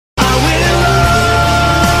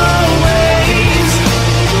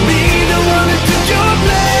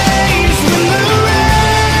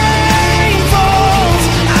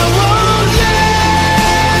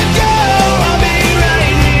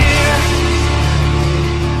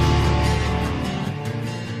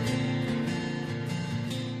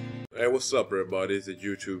Alright, what's up everybody? It's a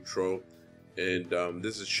YouTube troll. And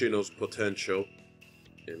this is Shino's potential.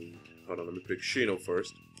 And hold on, let me pick Shino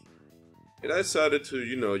first. And I decided to,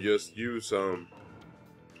 you know, just use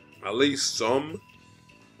at least some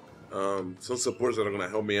supports that are gonna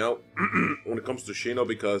help me out when it comes to Shino,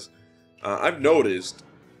 because I've noticed,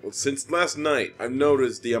 well, since last night, I've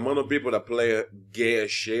noticed the amount of people that play gay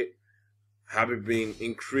as shit have been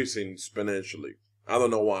increasing exponentially. I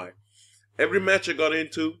don't know why. Every match I got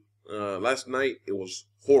into last night, it was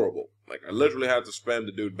horrible. Like, I literally had to spam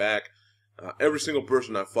the dude back. Every single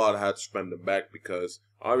person I fought, I had to spam them back, because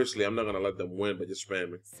obviously I'm not gonna let them win by just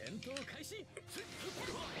spamming.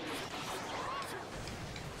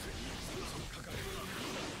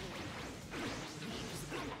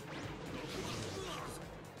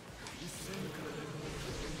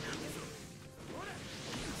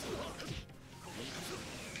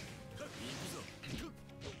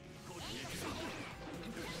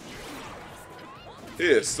 He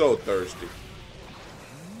is so thirsty.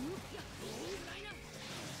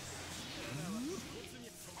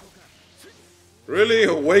 Really?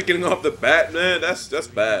 Awakening off the bat, man? That's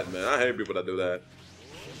bad, man. I hate people that do that.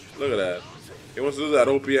 Look at that. He wants to do that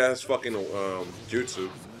OP-ass fucking jutsu.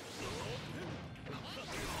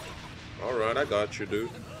 Alright, I got you, dude.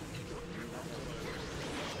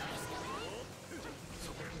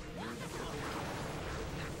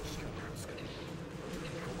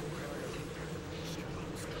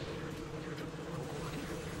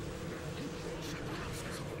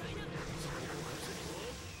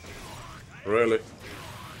 Really?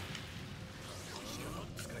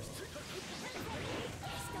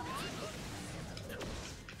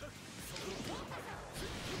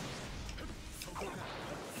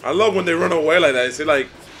 I love when they run away like that. See, like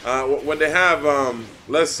when they have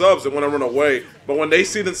less subs, they want to run away. But when they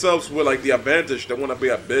see themselves with like the advantage, they want to be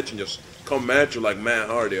a bitch and just come at you like Matt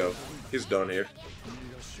Hardy. Yo, he's done here.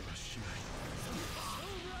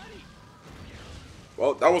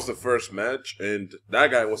 Well, that was the first match, and that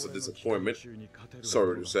guy was a disappointment,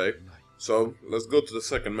 sorry to say. So, let's go to the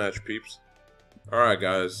second match, peeps. Alright,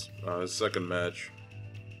 guys, second match.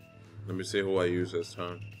 Let me see who I use this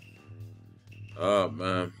time. Oh,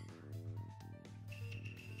 man.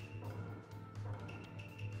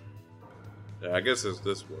 Yeah, I guess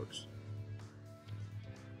this works.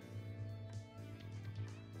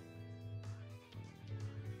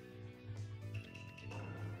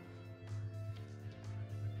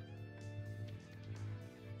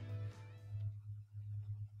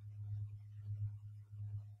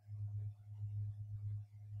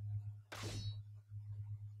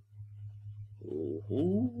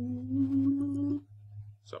 Ooh.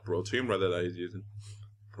 It's a protein rather that he's using.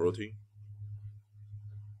 Protein.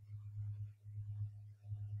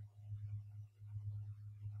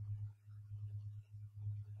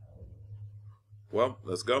 Well,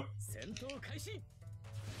 let's go.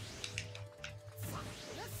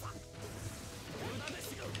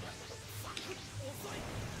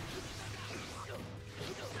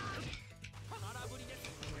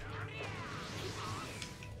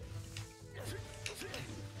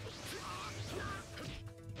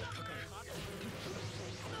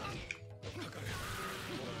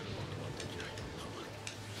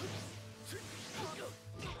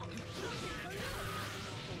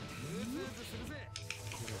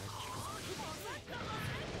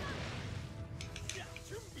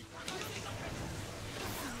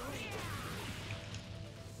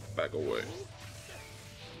 Back away.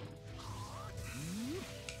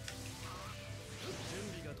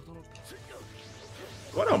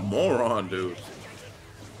 What a moron, dude.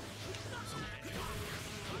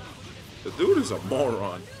 The dude is a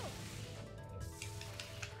moron.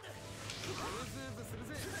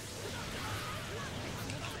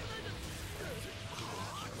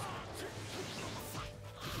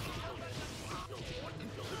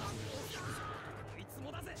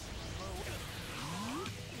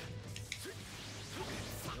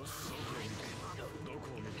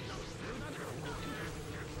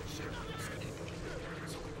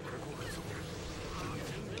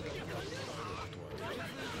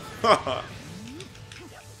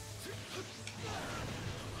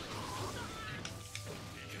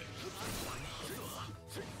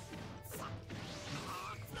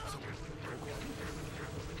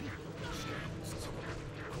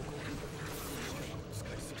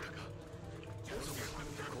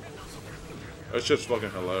 That's just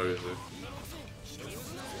fucking hilarious, dude.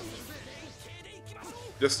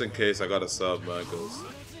 Just in case I got a sub, man, because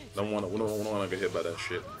we don't wanna get hit by that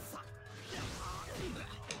shit.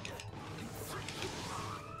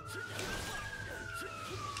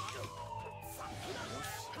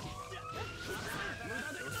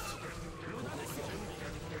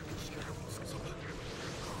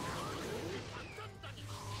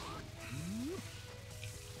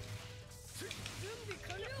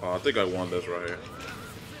 Oh, I think I won this right here.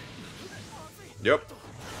 Yep.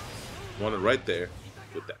 Won it right there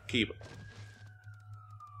with that keeper.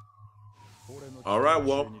 Alright,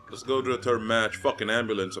 well, let's go to the third match. Fucking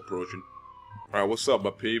ambulance approaching. Alright, what's up, my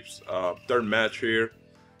peeps? Third match here.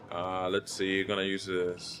 Let's see, gonna use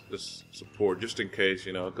this support just in case,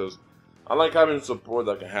 you know, because I like having support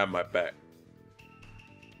that can have my back.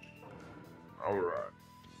 Alright.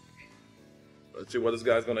 Let's see what this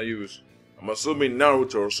guy's gonna use. I'm assuming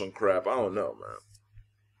Naruto or some crap. I don't know, man.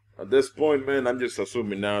 At this point, man, I'm just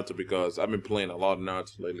assuming Naruto because I've been playing a lot of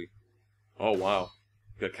Naruto lately. Oh, wow.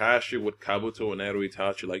 Kakashi with Kabuto and Ero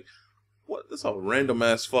Itachi. Like, what? That's a random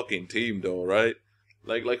ass fucking team, though, right?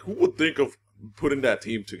 Like, who would think of putting that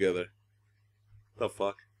team together? The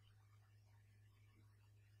fuck?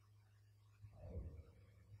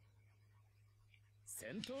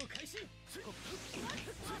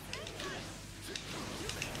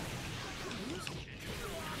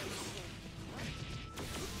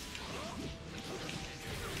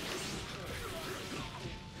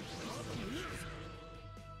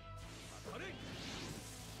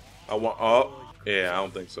 I want. Oh, yeah, I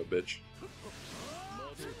don't think so, bitch.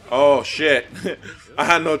 Oh shit! I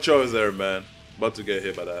had no choice there, man. About to get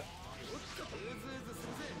hit by that.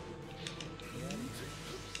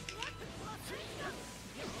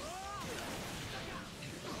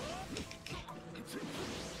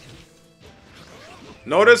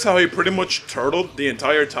 Notice how he pretty much turtled the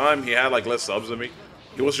entire time. He had like less subs than me.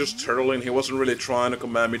 He was just turtling. He wasn't really trying to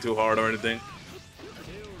command me too hard or anything.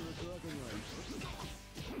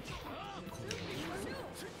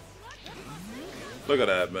 Look at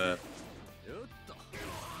that, man.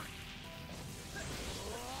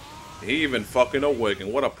 He even fucking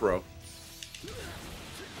awakened. What a pro.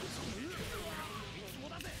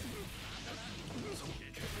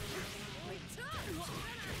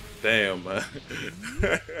 Damn, man.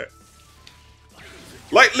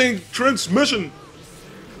 Lightning transmission.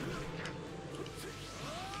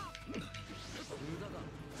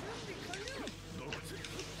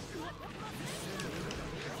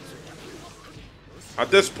 At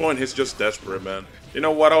this point, he's just desperate, man. You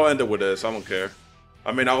know what? I'll end it with this. I don't care.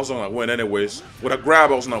 I mean, I was gonna win anyways. With a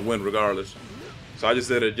grab, I was gonna win regardless. So I just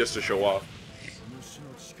did it just to show off.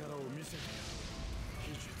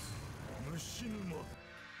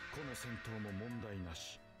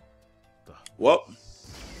 Well,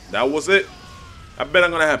 that was it. I bet I'm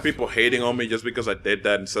gonna have people hating on me just because I did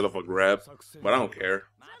that instead of a grab. But I don't care.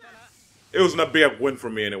 It was a big win for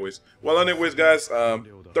me anyways. Well, anyways, guys,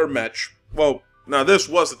 third match. Well, now this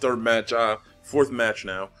was the third match, fourth match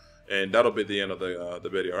now, and that'll be the end of the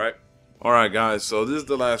video, alright? Alright guys, so this is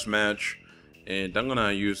the last match, and I'm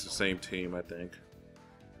gonna use the same team, I think.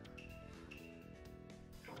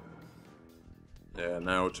 Yeah,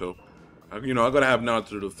 Naruto. You know, I gotta have Naruto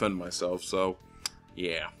to defend myself, so,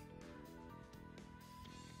 yeah.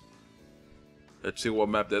 Let's see what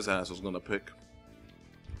map this asshole's gonna pick.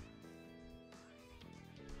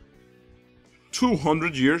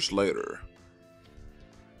 200 years later.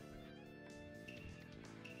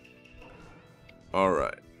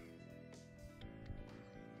 Alright.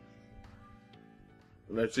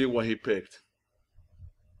 Let's see what he picked.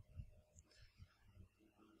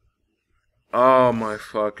 Oh my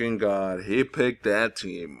fucking god. He picked that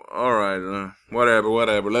team. Alright,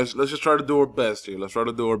 whatever. Let's just try to do our best here. Let's try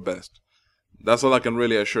to do our best. That's all I can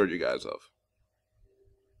really assure you guys of.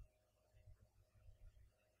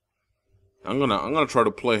 I'm gonna try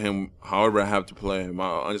to play him however I have to play him.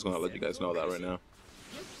 I'm just gonna let you guys know that right now.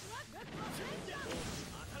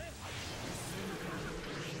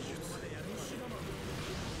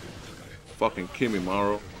 Fucking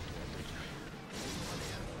Kimimaro.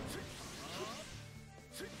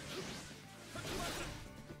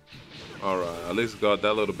 Alright, at least got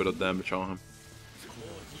that little bit of damage on him.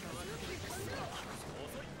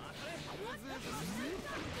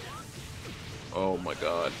 Oh my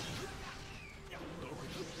god.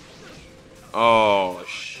 Oh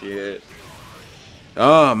shit.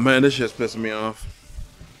 Oh man, this shit's pissing me off.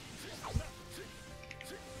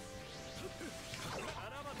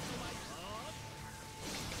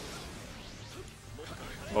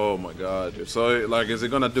 Oh my god, dude. So, like, is he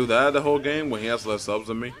gonna do that the whole game when he has less subs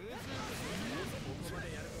than me?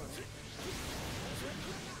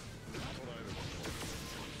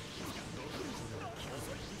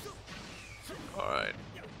 Alright.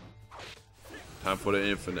 Time for the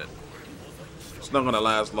infinite. It's not gonna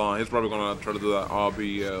last long. He's probably gonna try to do that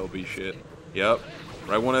RB shit. Yep.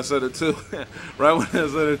 Right when I said it too. Right when I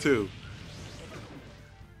said it too.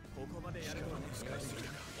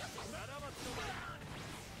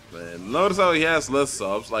 Man, notice how he has less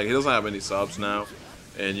subs. Like, he doesn't have any subs now.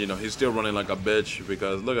 and you know he's still running like a bitch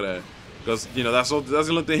because look at that. Because you know that's the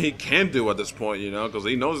only thing he can do at this point, you know, because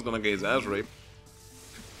he knows he's gonna get his ass raped.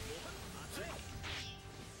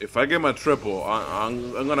 If I get my triple,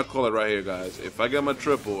 I'm gonna call it right here, guys. If I get my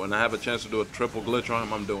triple and I have a chance to do a triple glitch on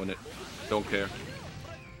him, I'm doing it. Don't care.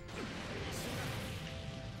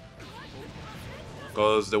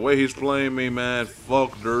 Because the way he's playing me, man,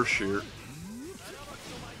 fuck their shit.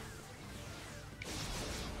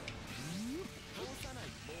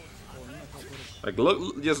 Like,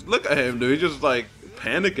 just look at him, dude. He's just like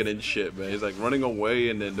panicking and shit, man. He's like running away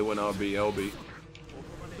and then doing RB, LB.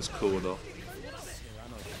 It's cool though.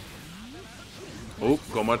 Oop,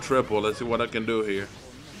 got my triple. Let's see what I can do here.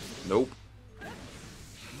 Nope.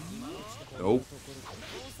 Nope.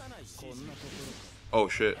 Oh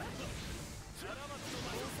shit.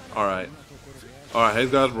 Alright. Alright,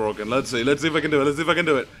 his guy's broken. Let's see if I can do it. Let's see if I can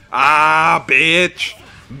do it. Ah, bitch.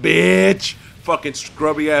 Bitch. Fucking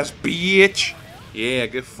scrubby ass bitch. Yeah,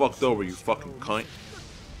 get fucked over, you fucking cunt.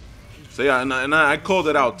 So yeah, and I called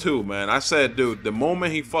it out too, man. I said, dude, the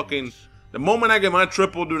moment I get my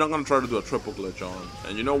triple, dude, I'm gonna try to do a triple glitch on him.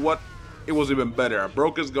 And you know what? It was even better. I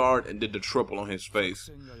broke his guard and did the triple on his face.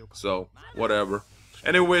 So, whatever.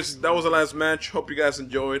 Anyways, that was the last match. Hope you guys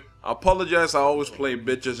enjoyed. I apologize, I always play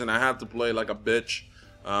bitches and I have to play like a bitch.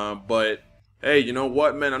 But, hey, you know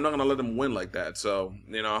what, man? I'm not gonna let them win like that. So,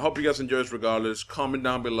 you know, I hope you guys enjoyed this regardless. Comment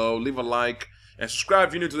down below, leave a like, and subscribe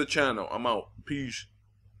if you're new to the channel. I'm out. Peace.